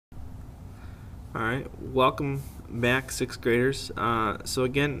Alright, welcome back, 6th graders. So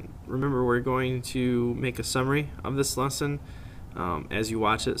again, remember we're going to make a summary of this lesson as you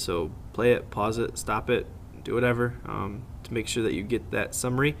watch it. So play it, pause it, stop it, do whatever to make sure that you get that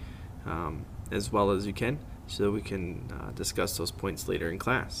summary as well as you can, so we can discuss those points later in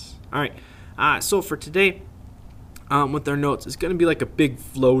class. Alright, so for today, with our notes, it's going to be like a big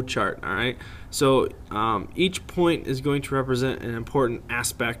flow chart. Alright, so each point is going to represent an important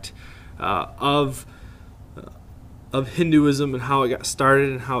aspect of Hinduism and how it got started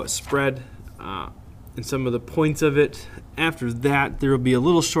and how it spread, and some of the points of it. After that, there will be a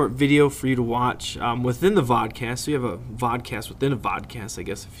little short video for you to watch within the vodcast. So you have a vodcast within a vodcast, I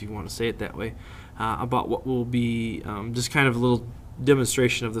guess, if you want to say it that way, about what will be just kind of a little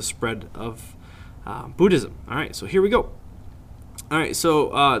demonstration of the spread of Buddhism. All right, so here we go. All right,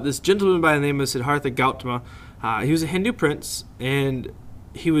 so this gentleman by the name of Siddhartha Gautama, he was a Hindu prince, and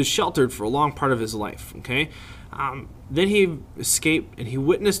he was sheltered for a long part of his life. Okay, then he escaped, and he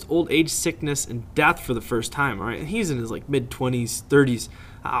witnessed old age, sickness, and death for the first time. All right, and he's in his like mid-20s, 30s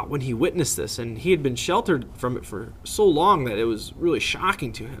when he witnessed this, and he had been sheltered from it for so long that it was really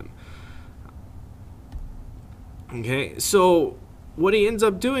shocking to him. Okay, so what he ends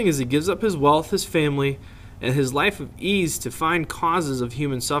up doing is he gives up his wealth, his family, and his life of ease to find causes of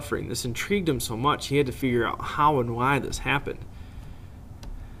human suffering. This intrigued him so much he had to figure out how and why this happened.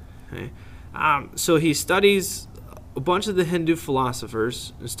 Okay. So he studies a bunch of the Hindu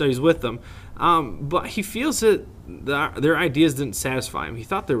philosophers and studies with them, but he feels that their ideas didn't satisfy him. He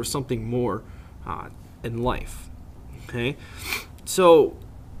thought there was something more in life. Okay, so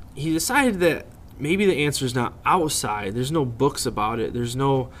he decided that maybe the answer is not outside. There's no books about it. There's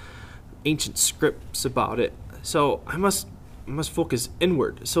no ancient scripts about it. So I must focus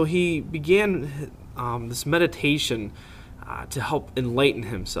inward. So he began this meditation to help enlighten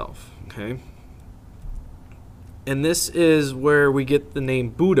himself. Okay, and this is where we get the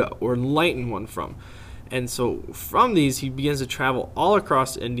name Buddha, or enlightened one, from. And so from these, he begins to travel all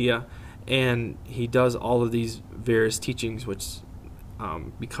across India, and he does all of these various teachings which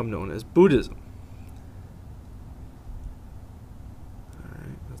become known as Buddhism.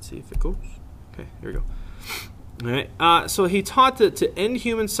 Alright, let's see if it goes. Okay, here we go. Alright, so he taught that to end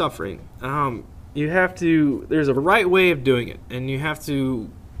human suffering, there's a right way of doing it, and you have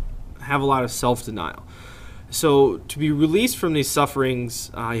to have a lot of self-denial. So to be released from these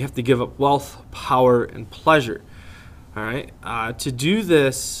sufferings, you have to give up wealth, power, and pleasure. All right. To do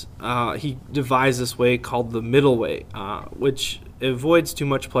this, he devised this way called the middle way, which avoids too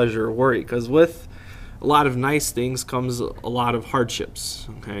much pleasure or worry, because with a lot of nice things comes a lot of hardships.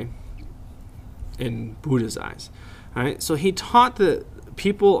 Okay, in Buddha's eyes. All right. So he taught that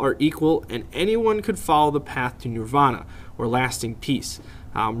people are equal, and anyone could follow the path to nirvana, or lasting peace,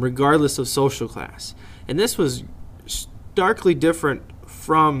 regardless of social class. And this was starkly different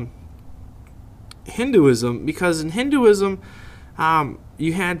from Hinduism, because in Hinduism,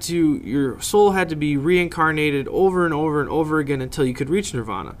 your soul had to be reincarnated over and over and over again until you could reach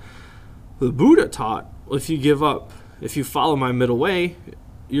nirvana. The Buddha taught, if you follow my middle way,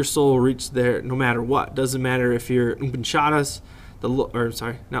 your soul will reach there no matter what. Doesn't matter if you're Upanishads,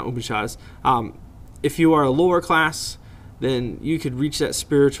 not Upanishads. If you are a lower class, then you could reach that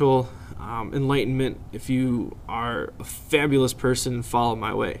spiritual enlightenment if you are a fabulous person and follow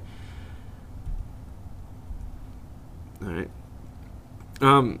my way. All right.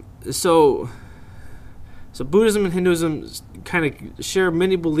 So Buddhism and Hinduism kind of share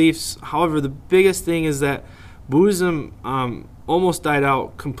many beliefs. However, the biggest thing is that Buddhism almost died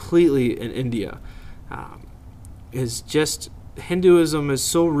out completely in India. Hinduism is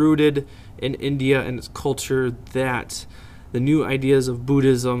so rooted in India and its culture that the new ideas of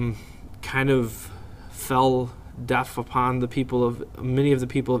Buddhism kind of fell deaf upon many of the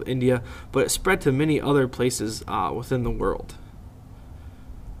people of India, but it spread to many other places within the world.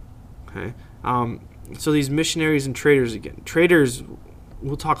 Okay, so these missionaries and traders,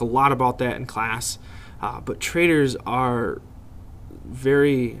 we'll talk a lot about that in class, but traders are they're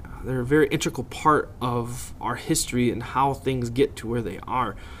a very integral part of our history and how things get to where they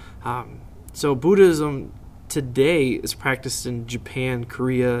are. So Buddhism today is practiced in Japan,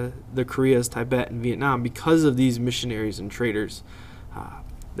 Korea, the Koreas, Tibet, and Vietnam because of these missionaries and traders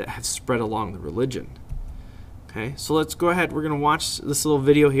that have spread along the religion. Okay, so let's go ahead. We're going to watch this little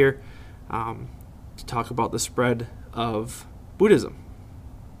video here to talk about the spread of Buddhism.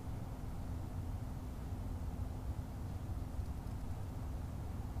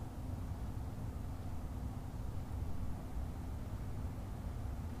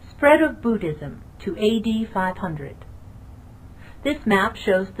 Spread of Buddhism to AD 500. This map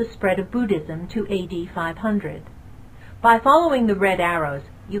shows the spread of Buddhism to AD 500. By following the red arrows,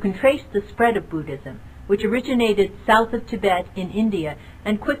 you can trace the spread of Buddhism, which originated south of Tibet in India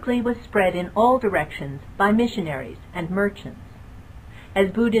and quickly was spread in all directions by missionaries and merchants. As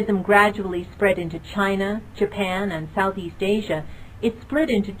Buddhism gradually spread into China, Japan, and Southeast Asia, it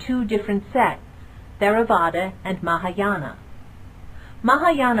split into two different sects, Theravada and Mahayana.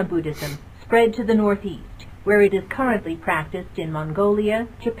 Mahayana Buddhism spread to the northeast, where it is currently practiced in Mongolia,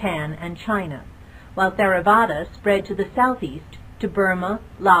 Japan, and China, while Theravada spread to the southeast to Burma,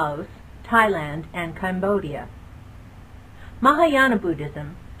 Laos, Thailand, and Cambodia. Mahayana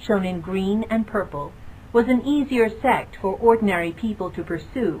Buddhism, shown in green and purple, was an easier sect for ordinary people to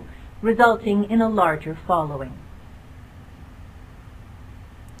pursue, resulting in a larger following.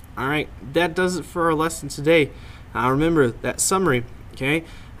 All right, that does it for our lesson today. Remember that summary, okay?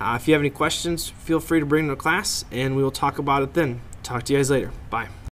 If you have any questions, feel free to bring them to class, and we will talk about it then. Talk to you guys later. Bye.